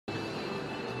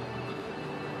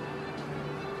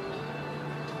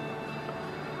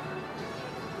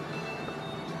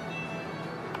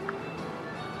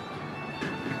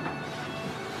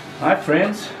Hi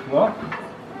friends, well,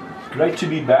 great to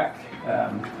be back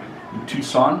in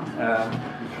Tucson.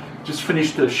 Just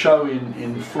finished a show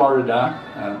in Florida.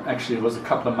 Actually it was a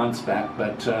couple of months back,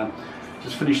 but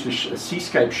just finished a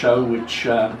seascape show which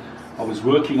I was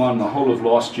working on the whole of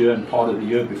last year and part of the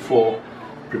year before,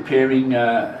 preparing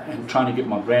and trying to get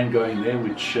my brand going there,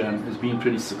 which has been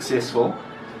pretty successful.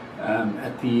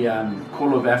 At the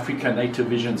Call of Africa Native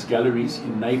Visions Galleries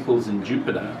in Naples and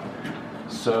Jupiter.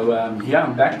 So yeah,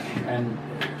 I'm back and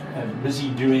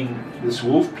busy doing this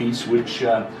wolf piece, which is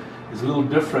a little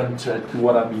different to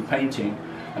what I've been painting,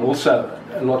 and also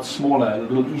a lot smaller, a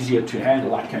little easier to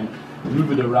handle. I can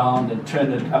move it around and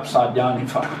turn it upside down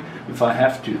if I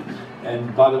have to.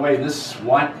 And by the way, this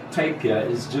white tape here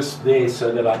is just there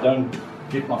so that I don't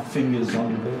get my fingers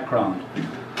on the background.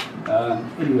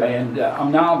 Anyway, and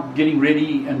I'm now getting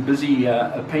ready and busy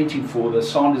painting for the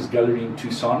Sanders Gallery in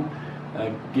Tucson,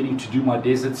 getting to do my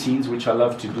desert scenes, which I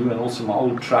love to do, and also my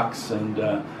old trucks and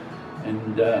you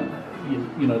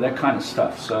know, that kind of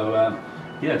stuff. So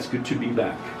yeah, it's good to be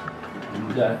back.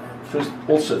 And first,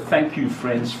 also thank you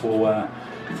friends for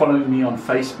following me on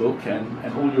Facebook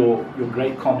and all your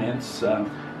great comments.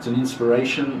 It's an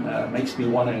inspiration, makes me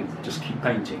want to just keep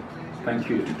painting. Thank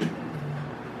you.